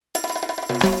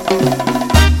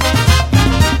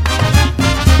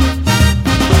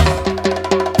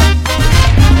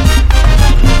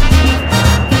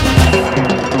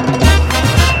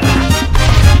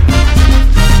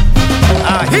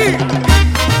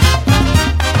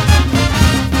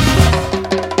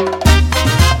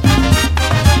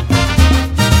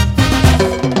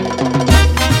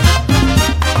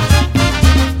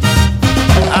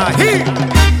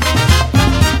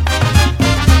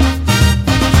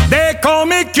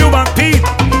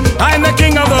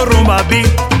the beat.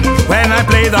 When I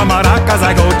play the maracas,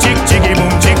 I go chick, chiggy,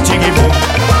 boom, chick, chiggy, boom.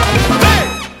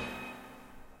 Hey!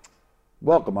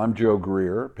 Welcome, I'm Joe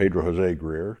Greer, Pedro Jose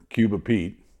Greer, Cuba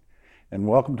Pete, and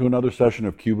welcome to another session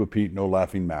of Cuba Pete No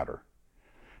Laughing Matter.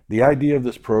 The idea of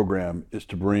this program is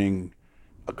to bring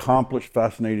accomplished,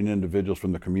 fascinating individuals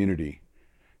from the community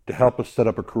to help us set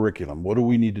up a curriculum. What do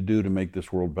we need to do to make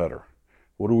this world better?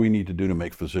 What do we need to do to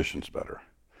make physicians better?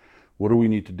 What do we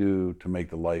need to do to make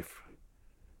the life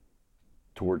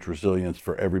towards resilience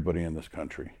for everybody in this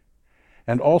country?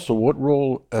 And also, what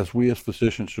role as we as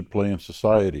physicians should play in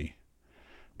society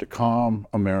to calm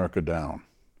America down,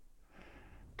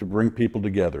 to bring people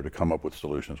together to come up with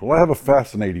solutions. Well, I have a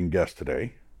fascinating guest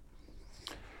today.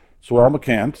 Suelle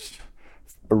McCants,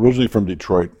 originally from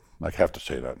Detroit, I have to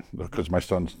say that because my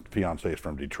son's fiance is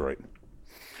from Detroit,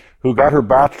 who got her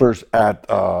bachelor's at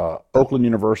Oakland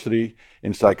University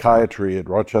in psychiatry at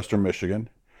Rochester, Michigan.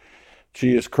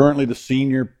 She is currently the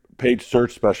senior paid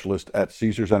search specialist at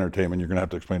Caesars Entertainment. You're going to have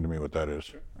to explain to me what that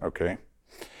is, okay?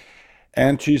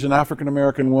 And she's an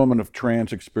African-American woman of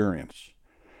trans experience.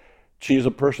 She is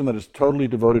a person that is totally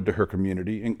devoted to her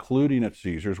community, including at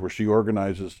Caesars, where she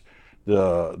organizes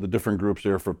the different groups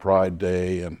there for Pride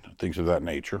Day and things of that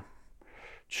nature.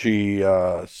 She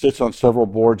sits on several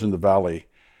boards in the Valley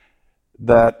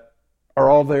that are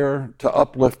all there to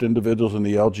uplift individuals in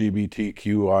the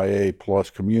LGBTQIA plus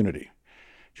community.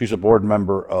 She's a board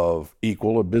member of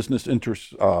Equal, a business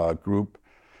interest group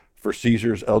for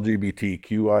Caesars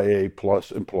LGBTQIA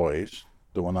plus employees,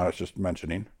 the one I was just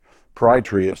mentioning. Pride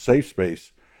Tree, a safe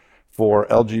space for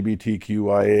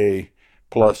LGBTQIA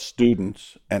plus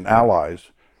students and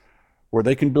allies where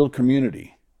they can build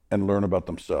community and learn about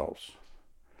themselves.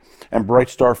 And Bright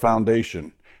Star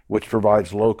Foundation, which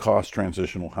provides low-cost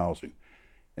transitional housing.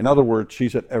 In other words,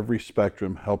 she's at every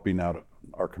spectrum helping out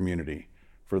our community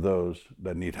for those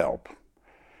that need help.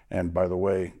 And by the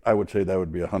way, I would say that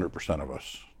would be 100% of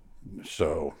us.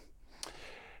 So,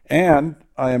 and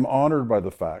I am honored by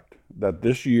the fact that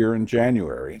this year in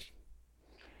January,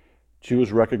 she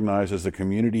was recognized as the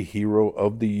Community Hero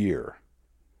of the Year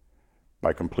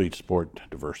by Complete Sport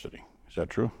Diversity. Is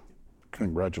that true?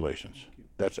 Congratulations.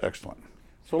 That's excellent.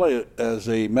 So as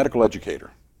a medical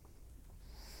educator,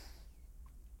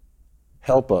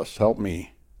 help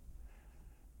me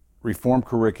reform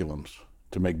curriculums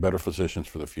to make better physicians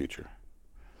for the future.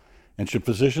 And should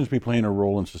physicians be playing a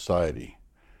role in society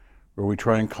where we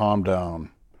try and calm down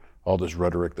all this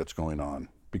rhetoric that's going on?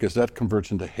 Because that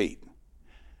converts into hate.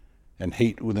 And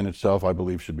hate within itself, I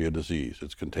believe, should be a disease.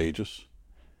 It's contagious,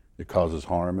 it causes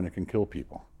harm, and it can kill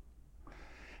people.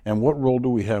 And what role do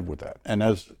we have with that? And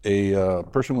as a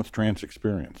person with trans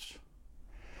experience,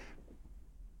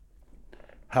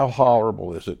 how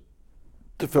horrible is it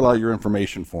to fill out your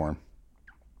information form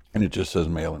and it just says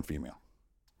male and female?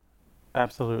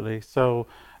 Absolutely. So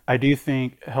I do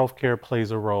think healthcare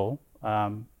plays a role.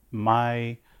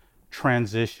 My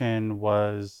transition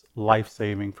was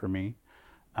life-saving for me.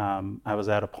 I was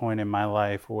at a point in my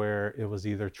life where it was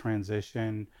either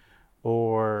transition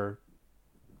or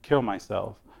kill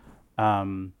myself.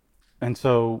 And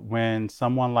so when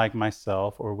someone like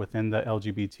myself or within the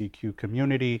LGBTQ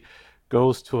community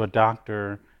goes to a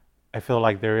doctor, I feel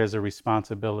like there is a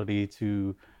responsibility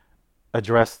to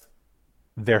address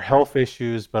their health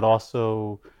issues, but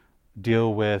also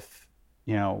deal with,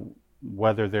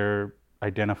 whether they're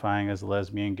identifying as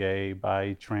lesbian, gay,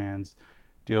 bi, trans,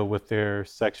 deal with their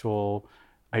sexual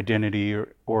identity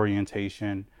or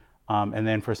orientation. And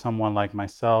then for someone like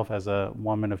myself, as a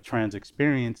woman of trans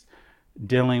experience,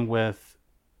 dealing with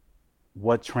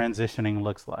what transitioning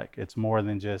looks like. It's more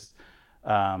than just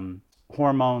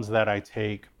hormones that I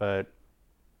take, but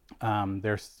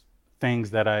there's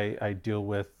things that I deal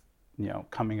with,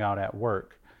 coming out at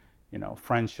work,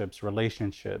 friendships,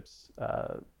 relationships,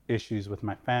 issues with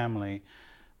my family,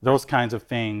 those kinds of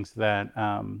things that,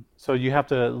 so you have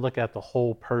to look at the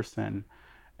whole person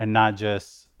and not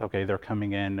just, okay, they're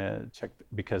coming in to check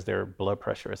because their blood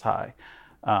pressure is high.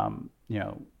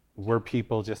 We're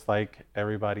people just like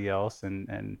everybody else,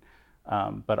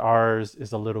 but ours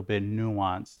is a little bit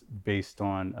nuanced based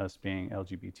on us being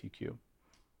LGBTQ.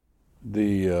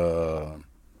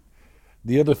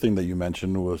 The other thing that you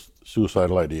mentioned was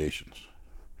suicidal ideations,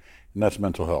 and that's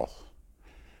mental health.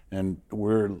 And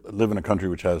we live in a country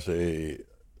which has a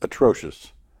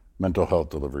atrocious mental health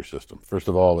delivery system. First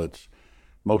of all, it's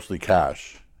mostly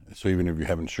cash. So even if you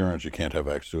have insurance, you can't have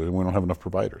access to it, and we don't have enough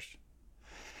providers.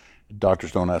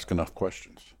 Doctors don't ask enough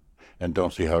questions and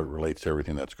don't see how it relates to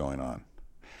everything that's going on.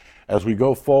 As we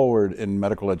go forward in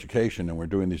medical education, and we're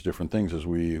doing these different things as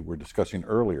we were discussing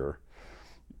earlier,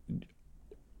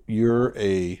 you're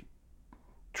a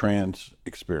trans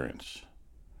experience.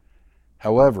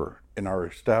 However, in our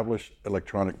established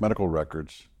electronic medical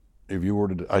records, if you were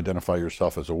to identify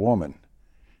yourself as a woman,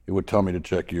 it would tell me to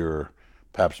check your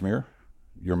pap smear,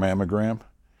 your mammogram,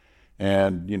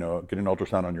 and get an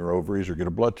ultrasound on your ovaries or get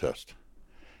a blood test.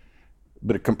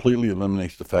 But it completely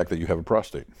eliminates the fact that you have a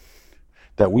prostate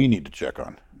that we need to check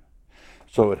on.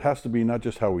 So it has to be not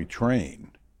just how we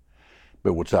train,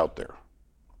 but what's out there,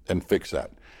 and fix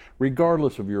that.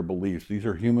 Regardless of your beliefs, these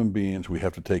are human beings. We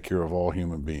have to take care of all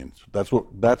human beings. That's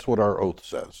what our oath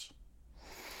says.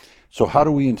 So how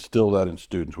do we instill that in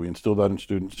students? We instill that in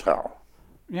students how?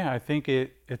 Yeah, I think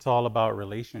it's all about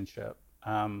relationship.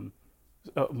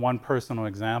 One personal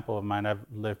example of mine, I've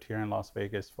lived here in Las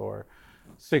Vegas for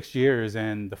 6 years,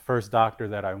 and the first doctor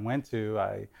that I went to,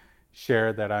 I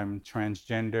shared that I'm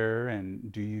transgender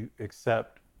and do you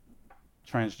accept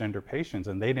transgender patients?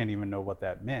 And they didn't even know what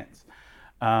that meant.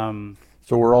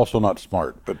 So we're also not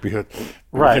smart, but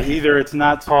Right. Either it's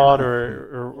not taught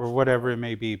or whatever it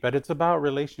may be, but it's about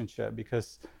relationship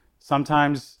because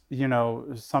sometimes,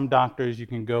 some doctors you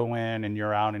can go in and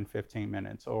you're out in 15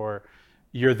 minutes, or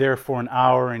you're there for an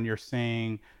hour and you're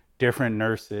seeing different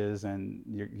nurses and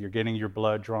you're getting your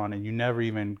blood drawn and you never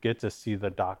even get to see the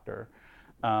doctor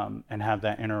and have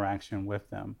that interaction with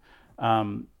them.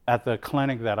 At the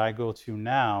clinic that I go to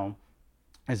now,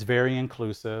 it's very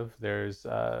inclusive. There's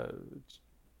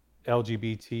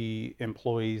LGBT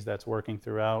employees that's working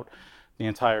throughout the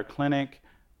entire clinic.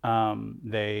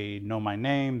 They know my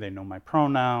name, they know my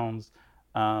pronouns.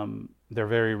 They're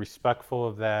very respectful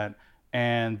of that.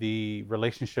 And the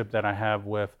relationship that I have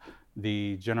with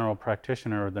the general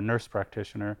practitioner or the nurse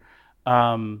practitioner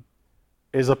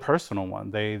is a personal one.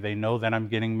 They know that I'm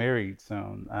getting married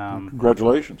soon.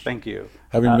 Congratulations. Thank you.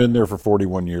 Having been there for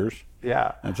 41 years.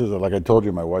 Yeah. And just like I told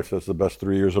you, my wife says the best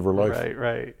 3 years of her life.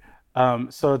 Right.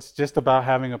 So it's just about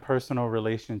having a personal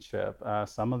relationship.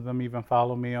 Some of them even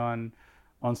follow me on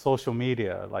social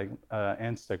media, like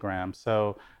Instagram.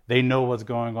 So they know what's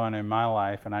going on in my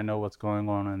life and I know what's going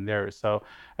on in theirs. So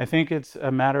I think it's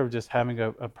a matter of just having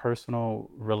a personal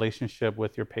relationship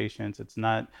with your patients. It's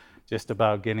not just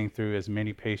about getting through as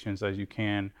many patients as you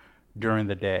can during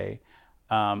the day.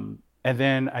 And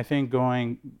then I think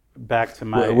going back to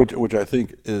my... Which I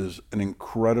think is an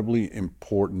incredibly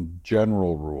important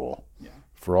general rule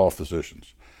for all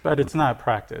physicians. But it's not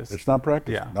practice. It's not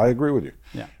practice. Yeah. I agree with you.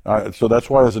 Yeah. So that's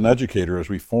why as an educator, as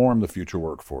we form the future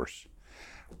workforce,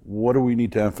 what do we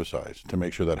need to emphasize to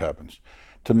make sure that happens?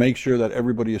 To make sure that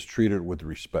everybody is treated with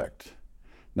respect,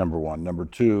 number one. Number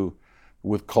two,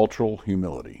 with cultural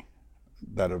humility,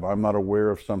 that if I'm not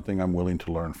aware of something, I'm willing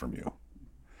to learn from you.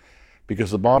 Because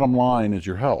the bottom line is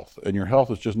your health, and your health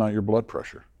is just not your blood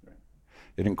pressure.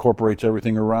 It incorporates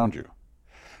everything around you.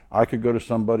 I could go to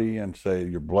somebody and say,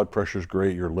 your blood pressure is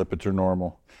great, your lipids are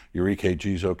normal, your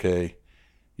EKG is okay,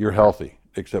 you're healthy,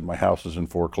 except my house is in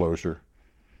foreclosure,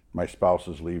 my spouse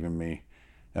is leaving me,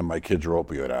 and my kids are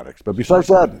opioid addicts. But besides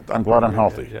that, I'm glad I'm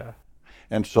healthy. Yeah.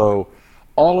 And so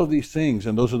all of these things,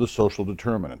 and those are the social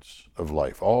determinants of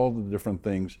life, all the different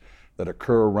things that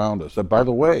occur around us. That, by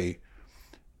the way,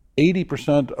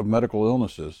 80% of medical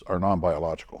illnesses are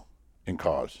non-biological in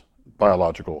cause,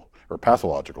 biological or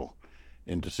pathological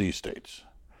in disease states.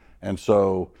 And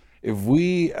so if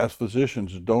we as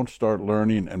physicians don't start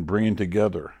learning and bringing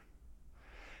together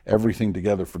everything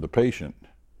together for the patient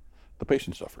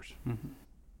suffers. Mm-hmm.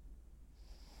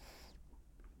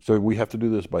 So we have to do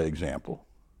this by example.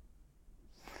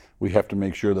 We have to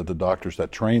make sure that the doctors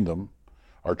that train them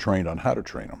are trained on how to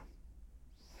train them.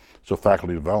 So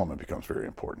faculty development becomes very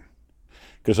important.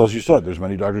 Because as you said, there's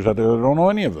many doctors out there that don't know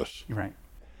any of this. Right.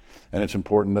 And it's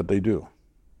important that they do.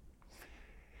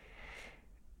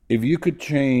 If you could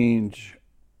change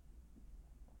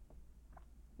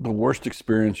the worst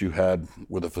experience you had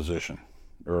with a physician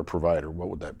or a provider, what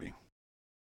would that be?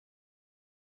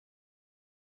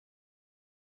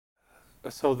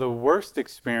 So the worst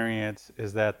experience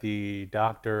is that the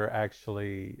doctor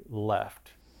actually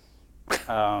left.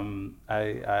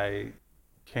 I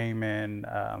came in,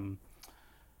 it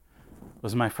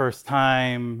was my first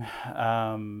time,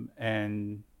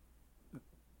 and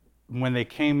when they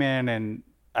came in and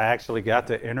I actually got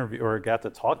to interview or got to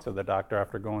talk to the doctor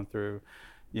after going through,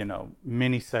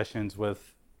 many sessions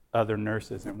with other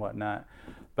nurses and whatnot.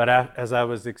 But as I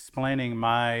was explaining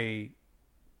my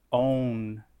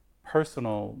own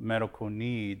personal medical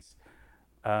needs,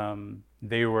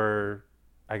 they were,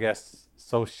 I guess,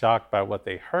 so shocked by what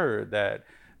they heard that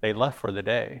they left for the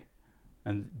day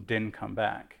and didn't come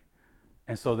back.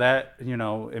 And so that,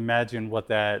 imagine what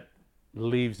that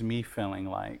leaves me feeling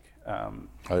like.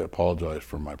 I apologize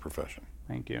for my profession.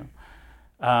 Thank you.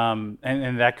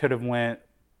 And that could have went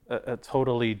a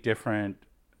totally different,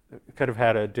 could have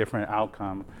had a different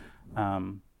outcome.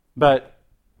 But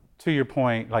to your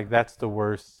point, like that's the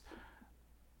worst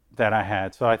that I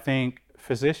had. So I think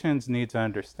physicians need to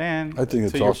understand. I think to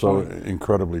it's your also point,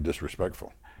 incredibly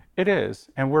disrespectful. it is,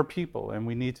 and we're people, and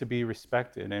we need to be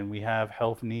respected, and we have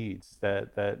health needs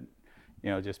that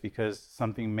just because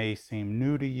something may seem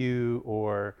new to you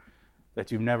or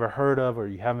that you've never heard of or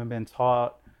you haven't been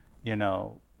taught, you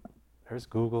know, there's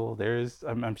Google,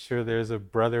 I'm sure there's a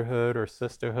brotherhood or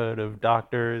sisterhood of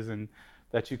doctors and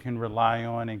that you can rely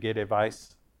on and get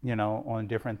advice, on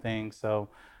different things. So,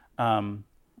 um,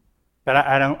 but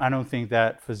I don't think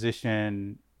that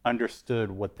physician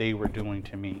understood what they were doing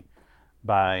to me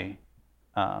by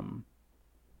um,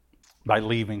 by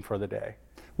leaving for the day.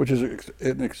 Which is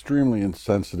an extremely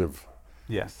insensitive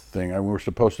Yes. thing. I mean, we're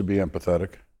supposed to be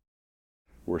empathetic.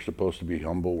 We're supposed to be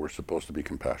humble. We're supposed to be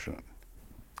compassionate.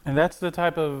 And that's the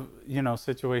type of,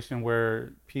 situation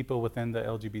where people within the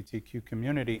LGBTQ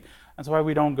community, that's why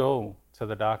we don't go to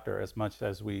the doctor as much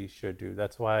as we should do.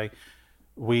 That's why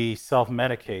we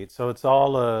self-medicate. So it's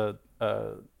all a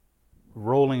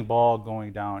rolling ball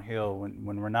going downhill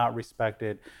when we're not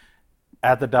respected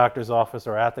at the doctor's office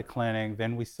or at the clinic,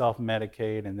 then we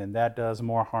self-medicate, and then that does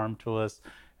more harm to us.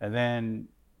 And then,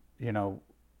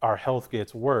 our health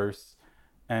gets worse.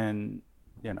 And,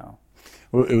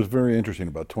 Well, it was very interesting.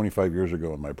 About 25 years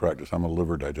ago in my practice, I'm a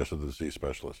liver digestive disease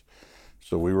specialist.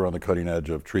 So we were on the cutting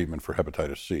edge of treatment for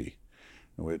hepatitis C,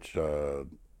 which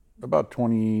about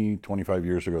 20, 25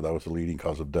 years ago, that was the leading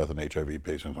cause of death in HIV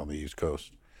patients on the East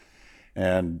Coast.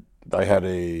 And I had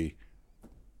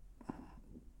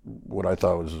what I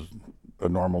thought was a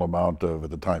normal amount of,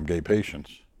 at the time, gay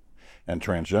patients and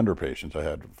transgender patients. I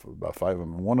had about 5 of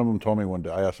them. And one of them told me one day,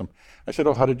 I asked him, I said,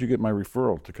 "Oh, how did you get my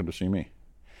referral to come to see me?"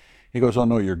 He goes, "Oh,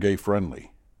 no, you're gay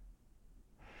friendly."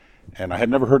 And I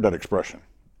had never heard that expression.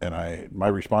 And my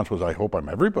response was, "I hope I'm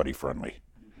everybody friendly,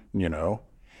 you know?"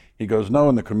 He goes, "No,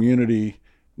 in the community,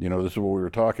 this is what we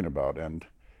were talking about." And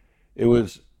it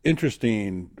was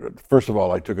interesting. First of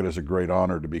all, I took it as a great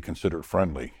honor to be considered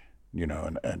friendly,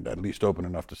 and at least open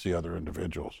enough to see other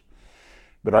individuals.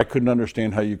 But I couldn't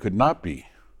understand how you could not be.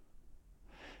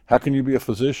 How can you be a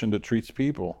physician that treats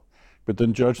people, but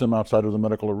then judge them outside of the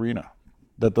medical arena?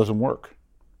 That doesn't work.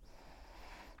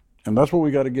 And that's what we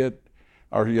got to get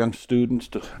our young students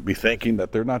to be thinking,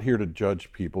 that they're not here to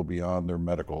judge people beyond their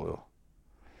medical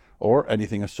or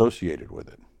anything associated with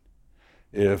it.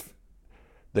 If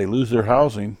they lose their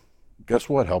housing, guess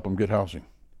what? Help them get housing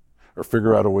or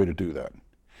figure out a way to do that.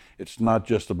 It's not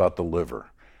just about the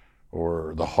liver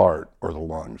or the heart or the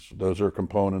lungs. Those are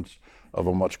components of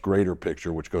a much greater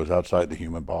picture which goes outside the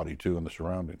human body too and the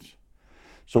surroundings.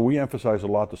 So we emphasize a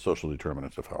lot the social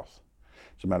determinants of health.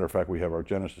 As a matter of fact, we have our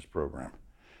Genesis program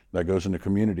that goes into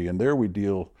community, and there we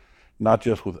deal not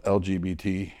just with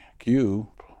LGBTQ,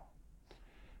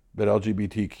 but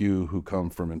LGBTQ who come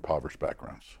from impoverished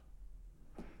backgrounds.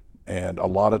 And a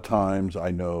lot of times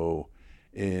I know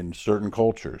in certain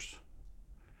cultures,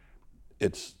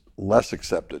 it's less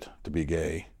accepted to be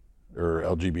gay or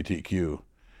LGBTQ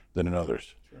than in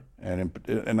others. Sure.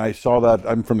 And I saw that.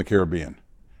 I'm from the Caribbean,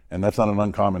 and that's not an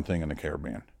uncommon thing in the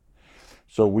Caribbean.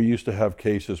 So we used to have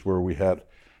cases where we had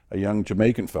a young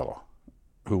Jamaican fellow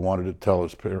who wanted to tell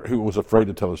his parents, who was afraid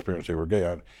to tell his parents they were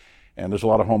gay. And there's a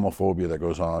lot of homophobia that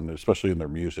goes on, especially in their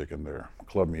music and their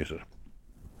club music,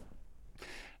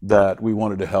 that we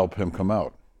wanted to help him come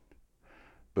out.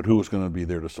 But who was going to be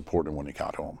there to support him when he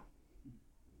got home?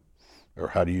 Or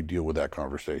how do you deal with that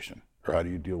conversation? Or how do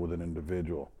you deal with an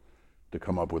individual to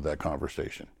come up with that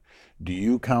conversation? Do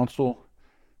you counsel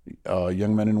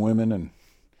young men and women and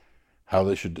how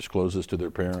they should disclose this to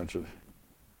their parents?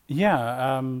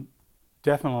 Yeah,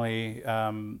 definitely.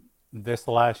 This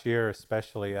last year,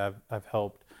 especially, I've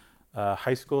helped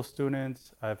high school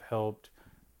students. I've helped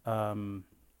a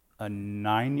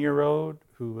 9-year-old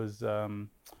who was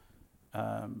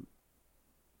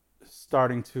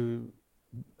starting to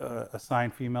assign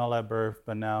female at birth,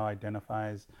 but now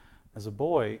identifies as a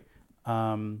boy,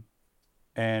 and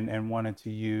wanted to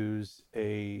use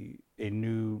a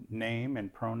new name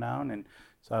and pronoun, and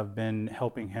so I've been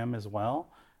helping him as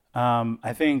well.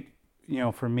 I think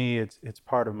for me, it's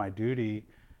part of my duty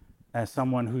as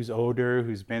someone who's older,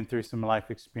 who's been through some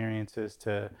life experiences,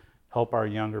 to help our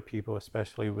younger people,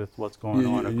 especially with what's going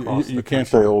on across the You can't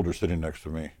say older sitting next to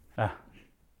me. Yeah.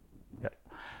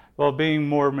 Well, being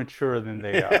more mature than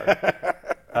they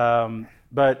are.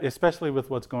 But especially with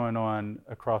what's going on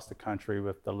across the country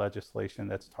with the legislation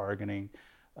that's targeting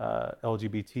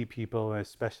LGBT people,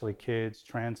 especially kids,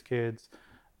 trans kids,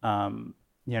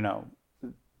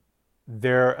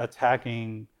 they're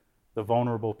attacking the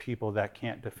vulnerable people that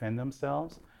can't defend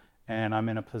themselves. And I'm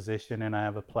in a position and I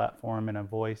have a platform and a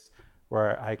voice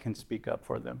where I can speak up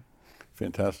for them.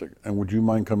 Fantastic. And would you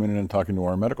mind coming in and talking to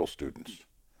our medical students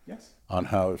Yes. on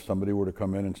how if somebody were to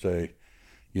come in and say,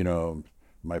 you know,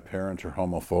 my parents are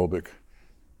homophobic,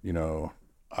 you know,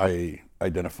 I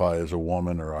identify as a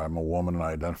woman, or I'm a woman and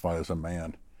I identify as a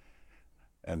man,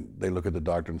 and they look at the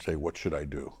doctor and say, what should I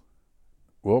do?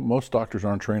 Well, most doctors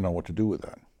aren't trained on what to do with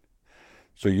that.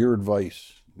 So your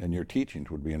advice and your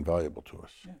teachings would be invaluable to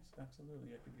us. Yes, absolutely.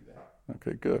 I could do that.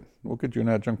 Okay, good. We'll get you an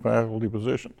adjunct faculty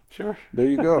position. Sure. There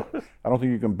you go. I don't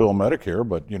think you can bill Medicare,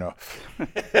 but you know,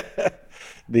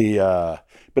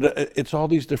 it's all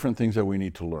these different things that we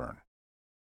need to learn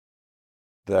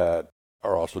that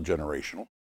are also generational,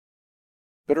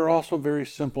 but are also very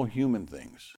simple human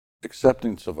things.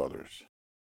 Acceptance of others.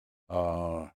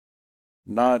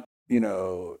 Not, you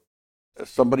know, if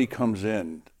somebody comes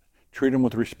in, treat them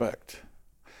with respect.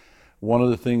 One of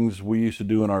the things we used to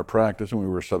do in our practice, and we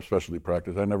were a subspecialty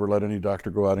practice, I never let any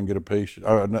doctor go out and get a patient.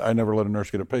 I never let a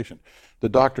nurse get a patient. The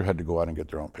doctor had to go out and get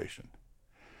their own patient.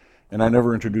 And I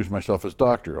never introduced myself as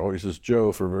doctor, always as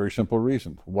Joe, for a very simple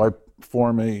reason. Why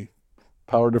form a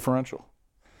power differential?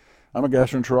 I'm a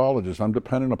gastroenterologist. I'm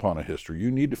dependent upon a history. You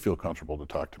need to feel comfortable to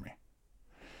talk to me.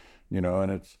 You know,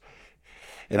 and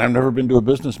I've never been to a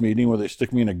business meeting where they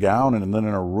stick me in a gown and then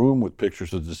in a room with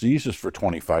pictures of diseases for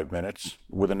 25 minutes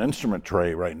with an instrument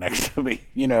tray right next to me.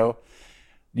 You know,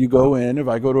 you go in, if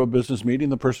I go to a business meeting,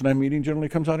 the person I'm meeting generally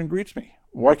comes out and greets me.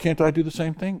 Why can't I do the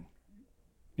same thing?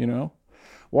 You know,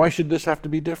 why should this have to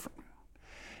be different?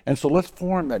 And so let's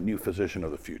form that new physician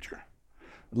of the future.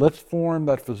 Let's form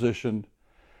that physician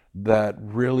that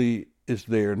really is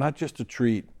there not just to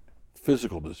treat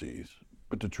physical disease,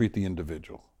 but to treat the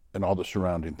individual and all the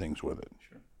surrounding things with it.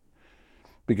 Sure.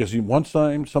 Because one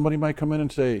time somebody might come in and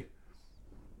say,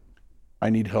 I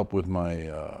need help with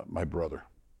my brother.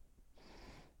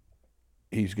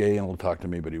 He's gay and will talk to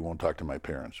me, but he won't talk to my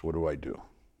parents. What do I do?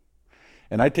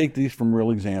 And I take these from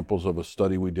real examples of a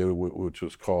study we did, which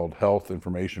was called Health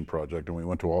Information Project, and we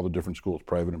went to all the different schools,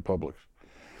 private and public,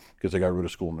 because they got rid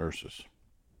of school nurses.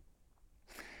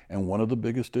 And one of the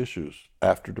biggest issues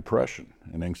after depression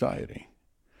and anxiety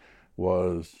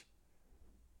was,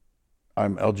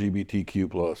 I'm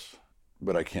LGBTQ+,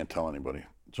 but I can't tell anybody.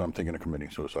 So I'm thinking of committing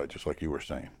suicide, just like you were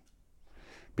saying.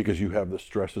 Because you have the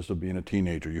stresses of being a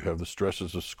teenager, you have the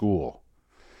stresses of school,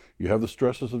 you have the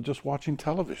stresses of just watching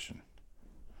television.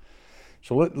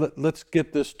 So let's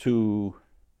get this to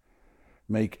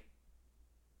make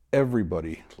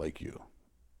everybody like you,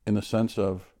 in the sense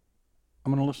of,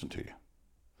 I'm going to listen to you.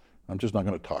 I'm just not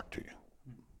going to talk to you.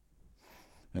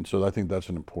 And so I think that's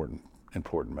an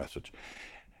important message.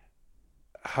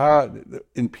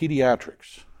 In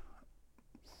pediatrics,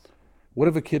 what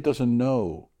if a kid doesn't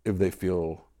know if they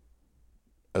feel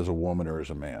as a woman or as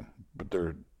a man, but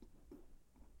they're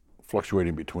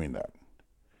fluctuating between that?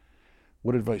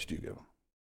 What advice do you give them?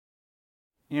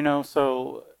 You know,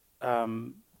 so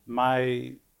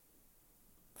my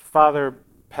father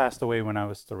passed away when I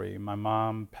was 3. My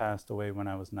mom passed away when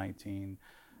I was 19.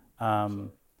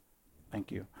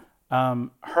 Thank you.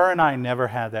 Her and I never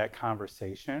had that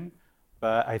conversation,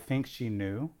 but I think she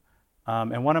knew.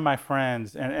 And one of my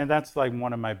friends, and that's like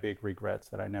one of my big regrets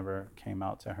that I never came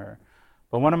out to her.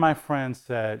 But one of my friends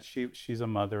said, she's a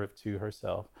mother of 2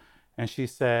 herself, and she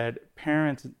said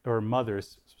parents, or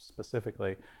mothers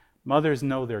specifically, mothers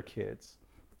know their kids.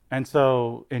 And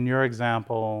so in your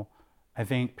example, I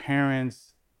think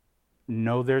parents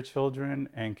know their children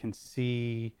and can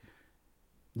see,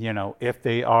 you know, if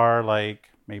they are like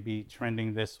maybe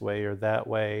trending this way or that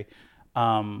way,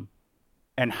 and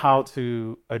how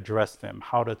to address them,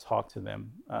 how to talk to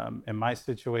them. In my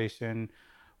situation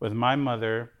with my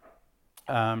mother,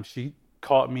 she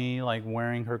caught me like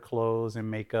wearing her clothes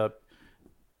and makeup,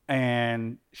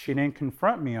 and she didn't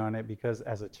confront me on it because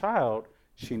as a child,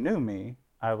 she knew me.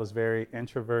 I was very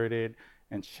introverted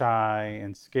and shy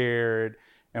and scared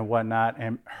and whatnot.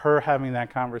 And her having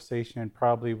that conversation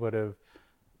probably would have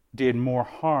did more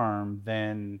harm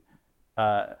than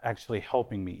actually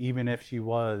helping me, even if she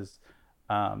was,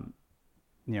 you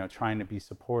know, trying to be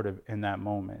supportive in that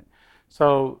moment.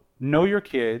 So know your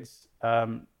kids,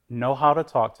 know how to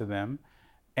talk to them,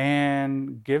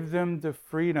 and give them the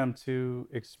freedom to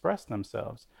express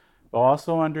themselves. But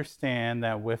also understand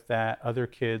that with that, other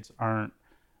kids aren't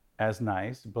as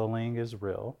nice. Bullying is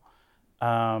real.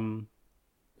 Some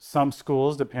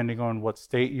schools, depending on what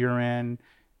state you're in,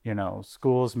 you know,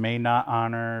 schools may not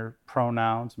honor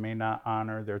pronouns, may not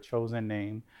honor their chosen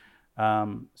name.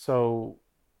 So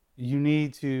you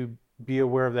need to be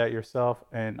aware of that yourself,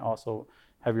 and also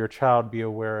have your child be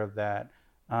aware of that,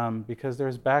 because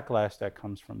there's backlash that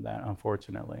comes from that,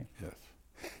 unfortunately. Yes.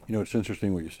 You know, it's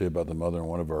interesting what you say about the mother. In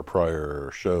one of our prior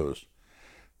shows,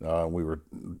 we were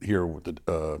here with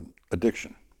the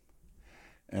addiction,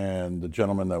 and the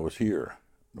gentleman that was here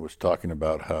was talking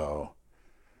about how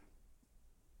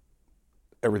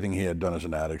everything he had done as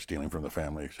an addict, stealing from the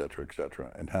family, et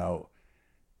cetera, and how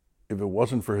if it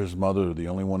wasn't for his mother, the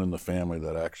only one in the family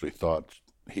that actually thought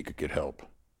he could get help,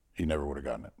 he never would have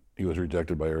gotten it. He was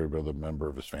rejected by every other member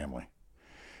of his family.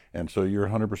 And so you're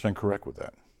 100% correct with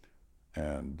that.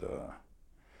 And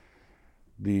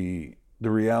the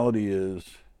reality is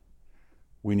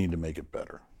we need to make it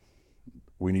better.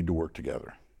 We need to work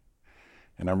together.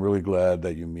 And I'm really glad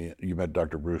that you met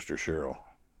Dr. Brewster Cheryl,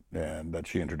 and that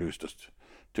she introduced us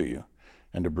to you,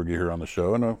 and to bring you here on the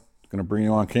show. And I'm going to bring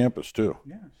you on campus too.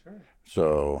 Yeah, sure.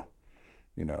 So,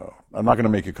 you know, I'm not going to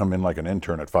make you come in like an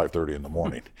intern at 5:30 in the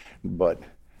morning, but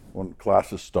when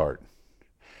classes start,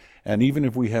 and even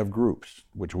if we have groups,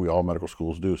 which we all medical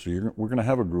schools do, so we're going to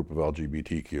have a group of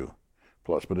LGBTQ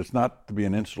plus, but it's not to be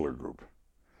an insular group.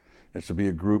 It's to be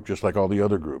a group just like all the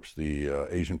other groups, the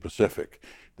Asian Pacific,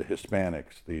 the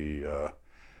Hispanics,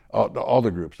 all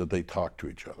the groups, that they talk to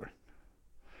each other,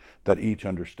 that each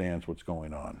understands what's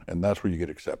going on. And that's where you get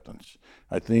acceptance.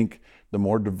 I think the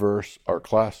more diverse our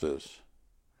class is,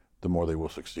 the more they will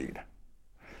succeed.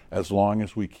 As long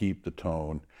as we keep the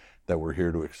tone that we're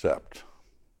here to accept,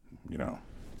 you know,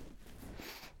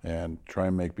 and try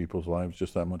and make people's lives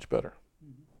just that much better.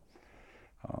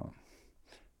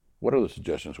 What other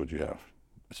suggestions would you have,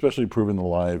 especially improving the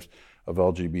lives of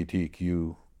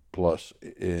LGBTQ plus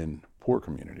in poor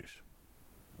communities?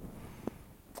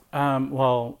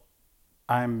 Well,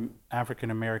 I'm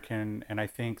African American, and I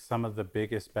think some of the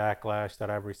biggest backlash that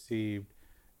I've received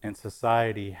in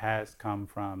society has come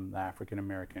from the African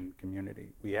American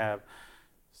community. We have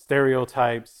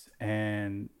stereotypes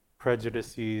and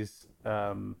prejudices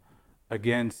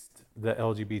against the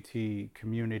LGBT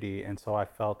community, and so I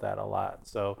felt that a lot.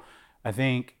 So I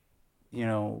think, you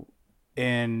know,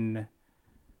 in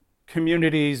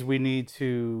communities, we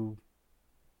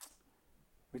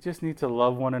just need to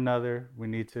love one another. We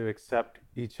need to accept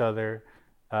each other.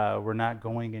 We're not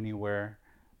going anywhere.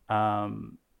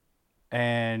 And,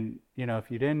 you know,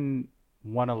 if you didn't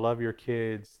want to love your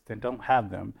kids, then don't have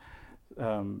them.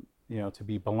 You know, to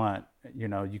be blunt, you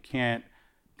know, you can't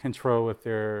control if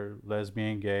they're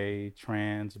lesbian, gay,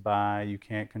 trans, bi. You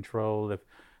can't control if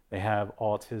they have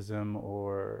autism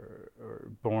or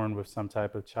born with some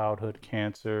type of childhood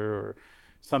cancer or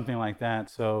something like that.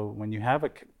 So when you have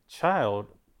a child,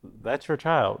 that's your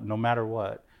child, no matter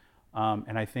what.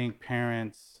 And I think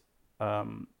parents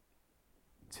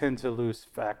tend to lose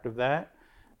fact of that,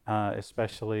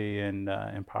 especially in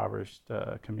impoverished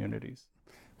communities.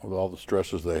 With all the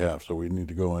stresses they have, so we need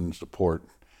to go in and support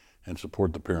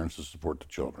the parents to support the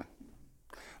children.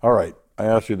 All right, I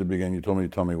asked you at the beginning, you told me to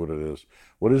tell me what it is.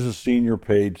 What is a senior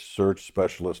page search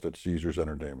specialist at Caesars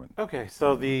Entertainment? Okay,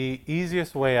 so the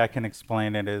easiest way I can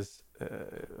explain it is,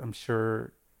 I'm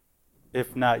sure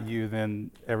if not you,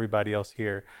 then everybody else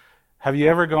here. Have you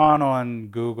ever gone on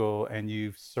Google and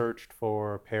you've searched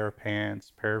for a pair of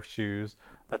pants, pair of shoes,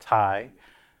 a tie?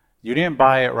 You didn't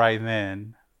buy it right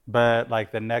then, but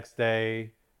like the next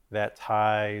day, that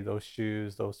tie, those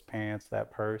shoes, those pants, that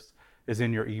purse is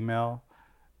in your email.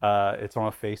 It's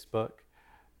on Facebook.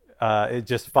 It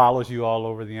just follows you all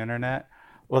over the internet.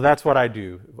 Well, that's what I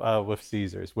do with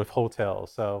Caesars, with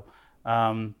hotels. So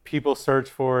people search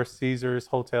for Caesars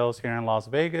hotels here in Las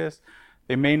Vegas.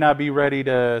 They may not be ready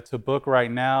to book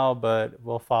right now, but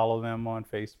we'll follow them on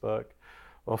Facebook.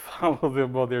 We'll follow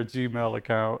them on their Gmail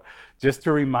account just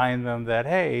to remind them that,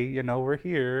 hey, you know, we're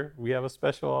here. We have a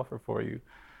special offer for you.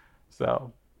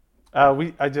 So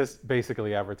I just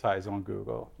basically advertise on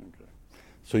Google. Okay.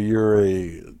 So you're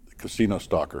a casino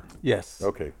stalker. Yes.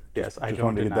 Okay. Yes, I Just don't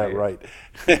wanted to deny get that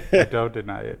it. right. I don't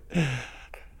deny it.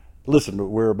 Listen,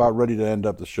 we're about ready to end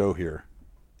up the show here.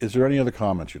 Is there any other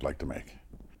comments you'd like to make?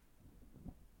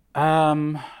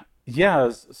 Yeah,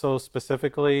 so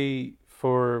specifically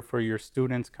for your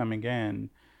students coming in,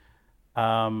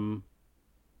 um,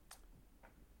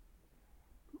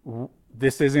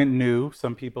 this isn't new.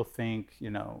 Some people think,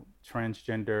 you know,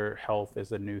 transgender health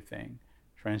is a new thing.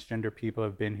 Transgender people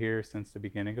have been here since the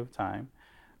beginning of time.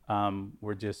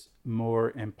 We're just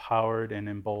more empowered and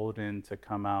emboldened to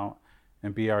come out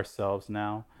and be ourselves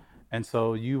now. And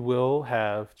so you will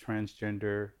have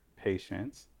transgender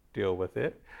patients, deal with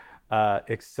it,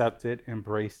 accept it,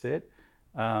 embrace it.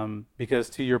 Because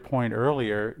to your point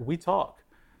earlier, we talk.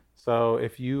 So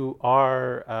if you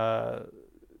are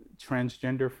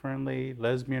transgender friendly,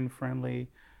 lesbian friendly,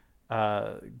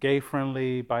 gay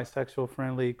friendly, bisexual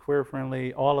friendly, queer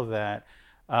friendly, all of that.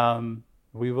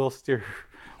 We will steer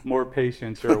more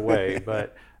patients your way,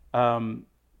 but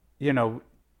you know,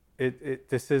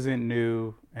 this isn't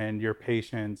new, and your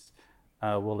patients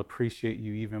will appreciate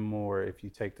you even more if you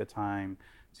take the time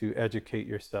to educate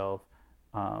yourself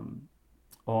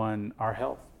on our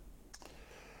health.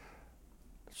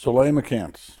 Soleil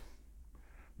McCants,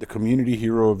 the Community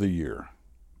Hero of the Year.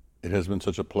 It has been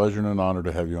such a pleasure and an honor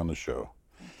to have you on the show.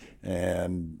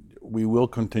 And we will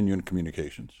continue in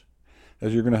communications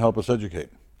as you're going to help us educate.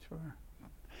 Sure.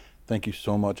 Thank you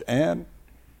so much. And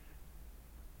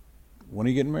when are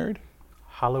you getting married?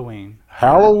 Halloween.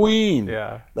 Halloween.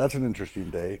 Yeah. That's an interesting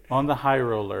day. On the High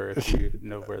Roller, if you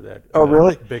know where that. Oh,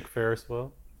 really? Big Ferris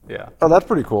wheel. Yeah. Oh, that's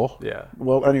pretty cool. Yeah.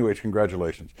 Well, anyways,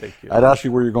 congratulations. Thank you. I'd ask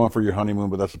you where you're going for your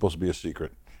honeymoon, but that's supposed to be a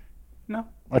secret. No.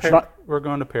 It's not. We're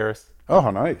going to Paris. Oh,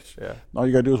 how nice. Yeah. All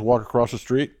you got to do is walk across the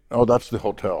street. Oh, that's the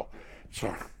hotel.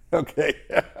 Sorry. Okay.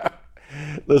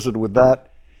 Listen, with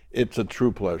that, it's a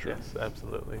true pleasure. Yes,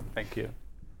 absolutely. Thank you.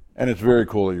 And it's very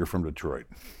cool that you're from Detroit.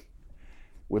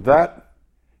 With that,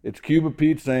 it's Cuba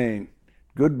Pete saying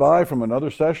goodbye from another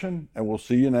session, and we'll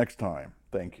see you next time.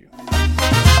 Thank you.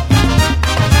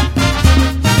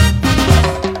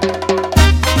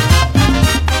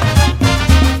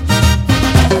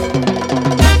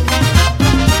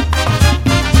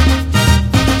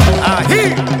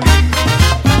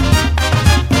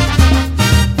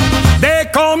 They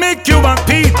call me Cuban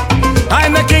Pete.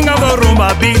 I'm the king of the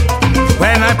rumba beat.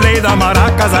 When I play the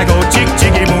maracas, I go chick,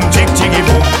 chiggy, boom, chick, chiggy,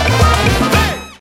 boom.